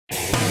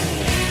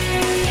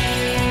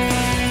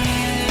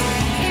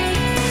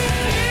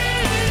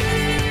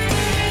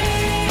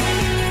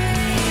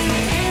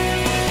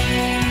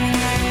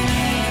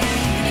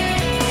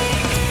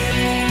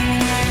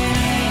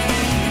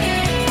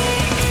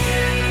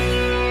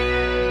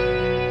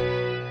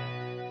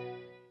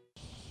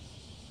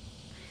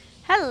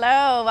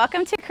Hello,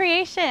 welcome to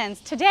Creations.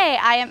 Today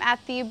I am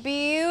at the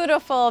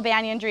beautiful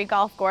Banyan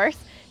Golf Course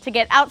to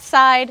get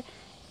outside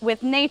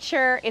with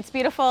nature. It's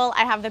beautiful.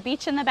 I have the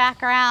beach in the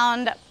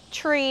background,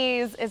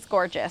 trees, it's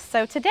gorgeous.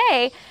 So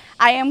today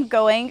I am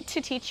going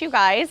to teach you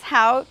guys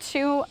how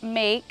to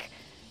make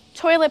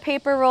toilet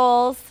paper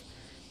rolls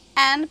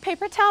and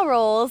paper towel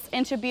rolls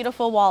into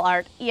beautiful wall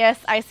art. Yes,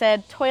 I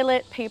said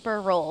toilet paper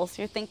rolls.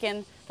 You're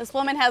thinking, this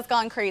woman has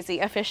gone crazy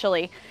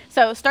officially.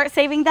 So start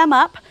saving them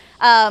up.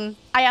 I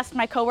asked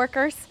my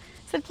coworkers,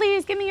 said,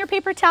 please give me your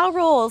paper towel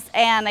rolls.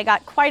 And I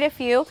got quite a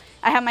few.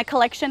 I have my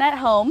collection at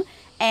home.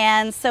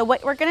 And so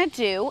what we're gonna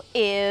do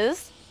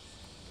is,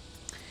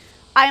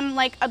 I'm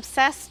like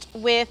obsessed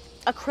with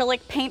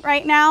acrylic paint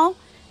right now.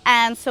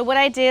 And so what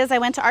I did is I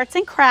went to Arts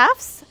and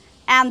Crafts,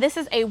 and this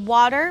is a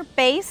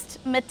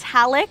water-based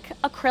metallic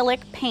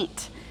acrylic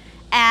paint.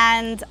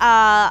 And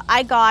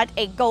I got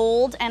a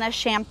gold and a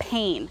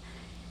champagne.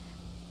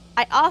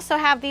 I also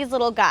have these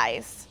little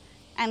guys,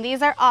 and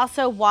these are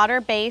also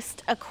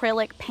water-based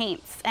acrylic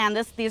paints, and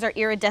these are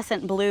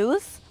iridescent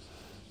blues.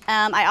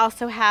 I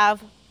also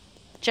have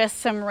just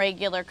some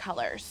regular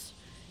colors.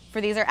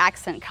 These are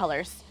accent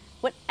colors.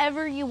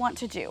 Whatever you want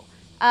to do.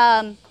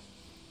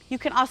 You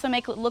can also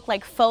make it look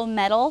like faux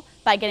metal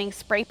by getting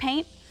spray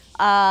paint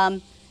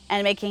and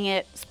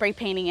spray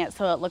painting it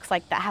so it looks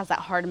like that has that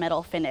hard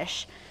metal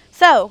finish.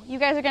 So you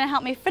guys are going to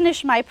help me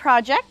finish my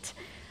project.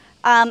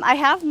 I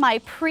have my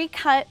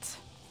pre-cut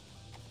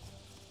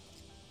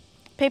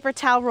paper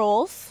towel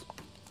rolls,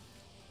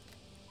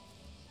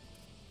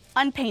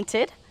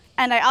 unpainted,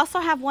 and I also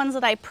have ones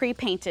that I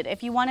pre-painted.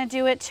 If you want to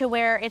do it to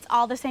where it's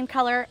all the same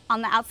color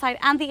on the outside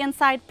and the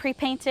inside,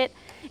 pre-paint it.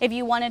 If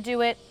you want to do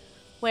it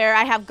where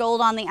I have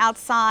gold on the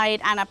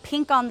outside and a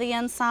pink on the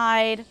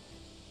inside,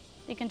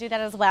 you can do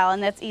that as well,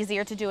 and that's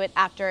easier to do it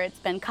after it's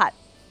been cut.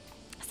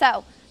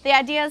 So the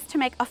idea is to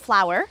make a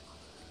flower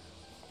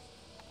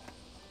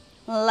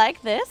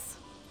like this.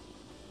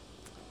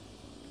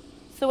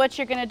 So what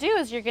you're gonna do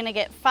is you're gonna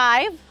get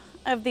 5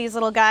 of these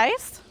little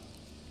guys.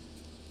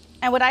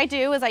 And what I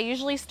do is I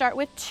usually start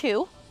with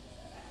 2.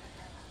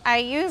 I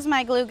use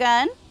my glue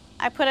gun.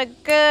 I put a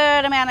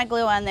good amount of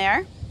glue on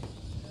there.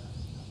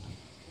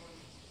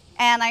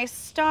 And I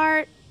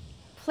start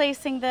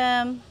placing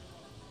them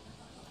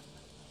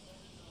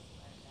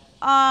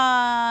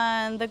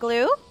on the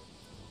glue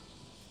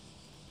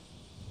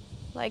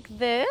like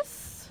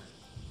this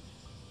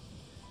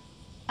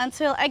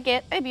until I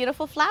get a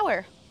beautiful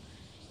flower.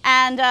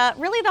 And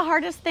really the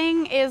hardest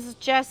thing is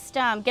just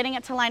getting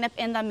it to line up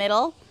in the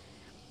middle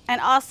and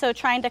also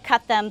trying to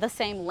cut them the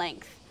same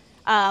length.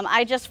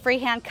 I just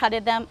freehand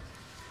cutted them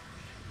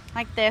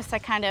like this.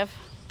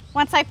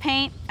 Once I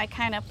paint, I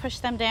kind of push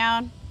them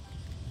down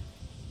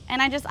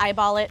and I just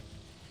eyeball it.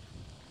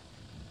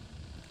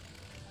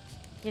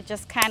 You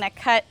just kind of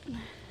cut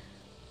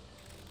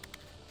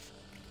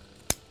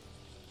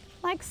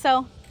like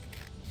so.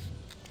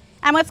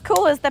 And what's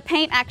cool is the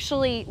paint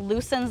actually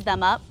loosens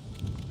them up,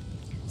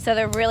 so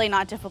they're really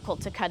not difficult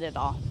to cut at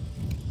all.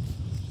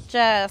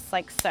 Just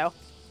like so.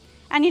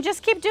 And you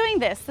just keep doing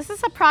this. This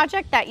is a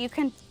project that you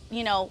can,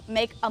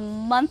 make a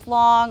months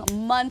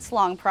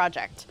long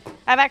project.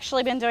 I've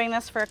actually been doing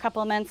this for a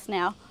couple of months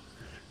now,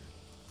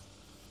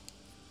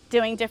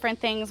 doing different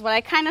things. What I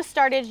kind of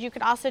started, you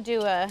could also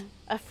do a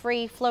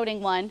free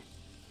floating one.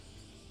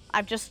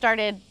 I've just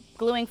started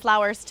gluing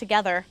flowers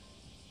together,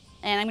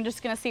 and I'm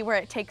just gonna see where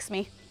it takes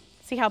me.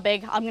 See how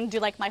big. I'm gonna do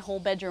like my whole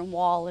bedroom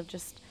wall of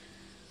just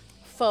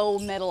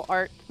faux metal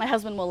art. My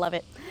husband will love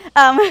it.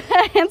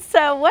 And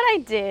so what I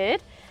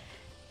did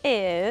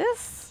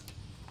is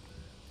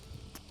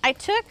I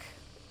took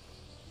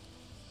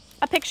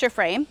a picture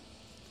frame,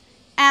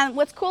 and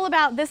what's cool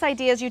about this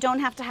idea is you don't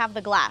have to have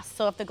the glass.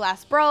 So if the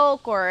glass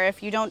broke or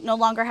if you no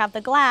longer have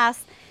the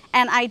glass,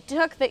 and I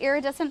took the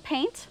iridescent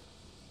paint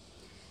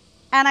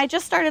and I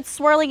just started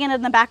swirling it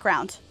in the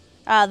background,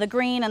 the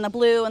green and the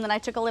blue, and then I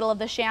took a little of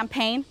the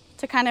champagne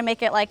to kind of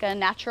make it like a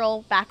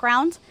natural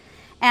background.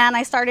 And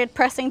I started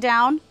pressing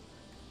down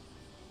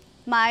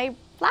my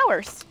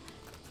flowers.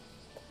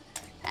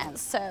 And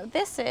so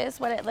this is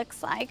what it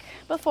looks like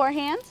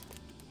beforehand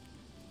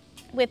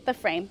with the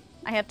frame.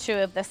 I have 2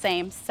 of the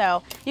same.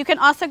 So you can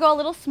also go a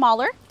little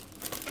smaller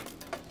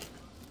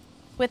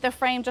with the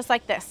frame just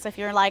like this. If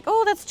you're like,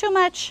 oh, that's too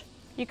much,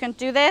 you can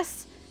do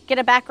this, get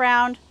a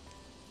background,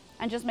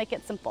 and just make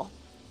it simple.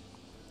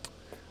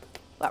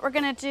 What we're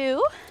gonna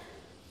do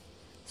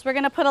is we're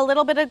gonna put a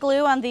little bit of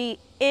glue on the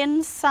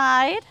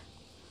inside,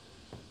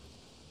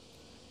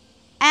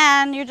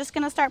 and you're just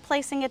gonna start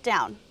placing it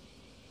down.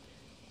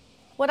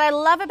 What I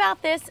love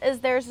about this is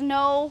there's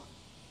no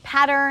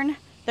pattern,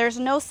 there's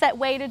no set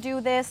way to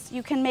do this.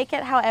 You can make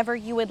it however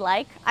you would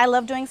like. I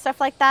love doing stuff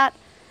like that.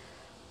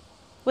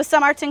 With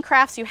some arts and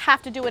crafts, you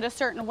have to do it a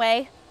certain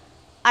way.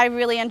 I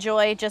really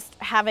enjoy just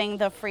having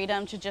the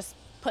freedom to just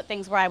put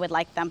things where I would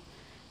like them.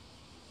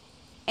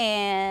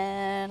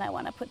 And I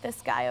want to put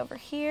this guy over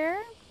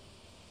here.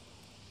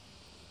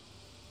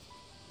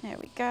 There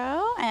we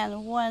go,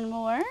 and one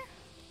more.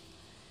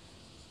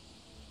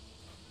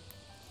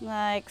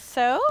 like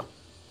so.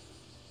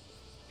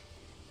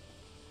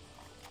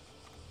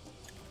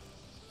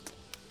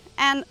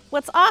 And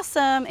what's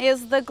awesome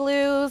is the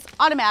glue's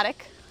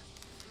automatic,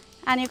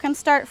 and you can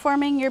start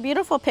forming your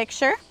beautiful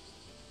picture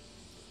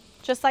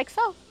just like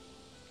so.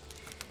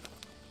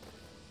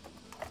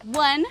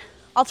 One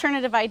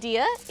alternative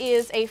idea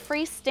is a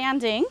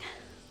freestanding.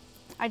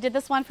 I did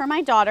this one for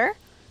my daughter,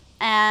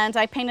 and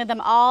I painted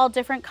them all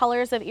different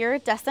colors of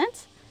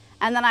iridescent,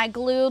 and then I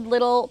glued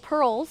little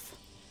pearls,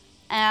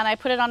 and I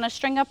put it on a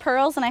string of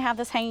pearls, and I have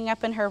this hanging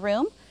up in her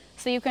room.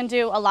 So you can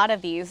do a lot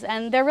of these,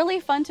 and they're really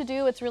fun to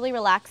do. It's really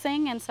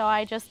relaxing, and so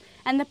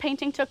and the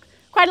painting took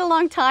quite a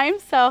long time,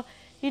 so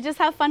you just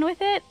have fun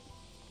with it.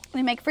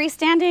 We make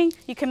freestanding.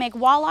 You can make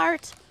wall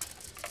art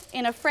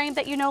in a frame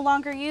that you no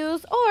longer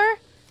use, or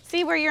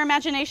see where your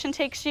imagination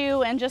takes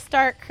you and just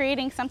start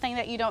creating something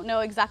that you don't know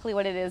exactly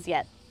what it is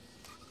yet.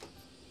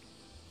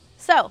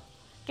 So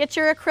get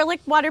your acrylic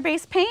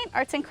water-based paint.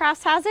 Arts and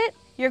Crafts has it.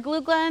 Your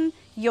glue gun,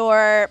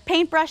 your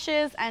paint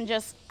brushes, and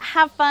just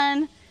have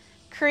fun,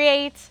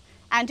 create,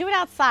 and do it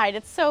outside.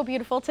 It's so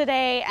beautiful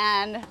today,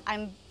 and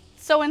I'm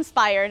so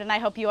inspired, and I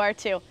hope you are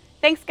too.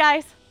 Thanks,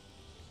 guys.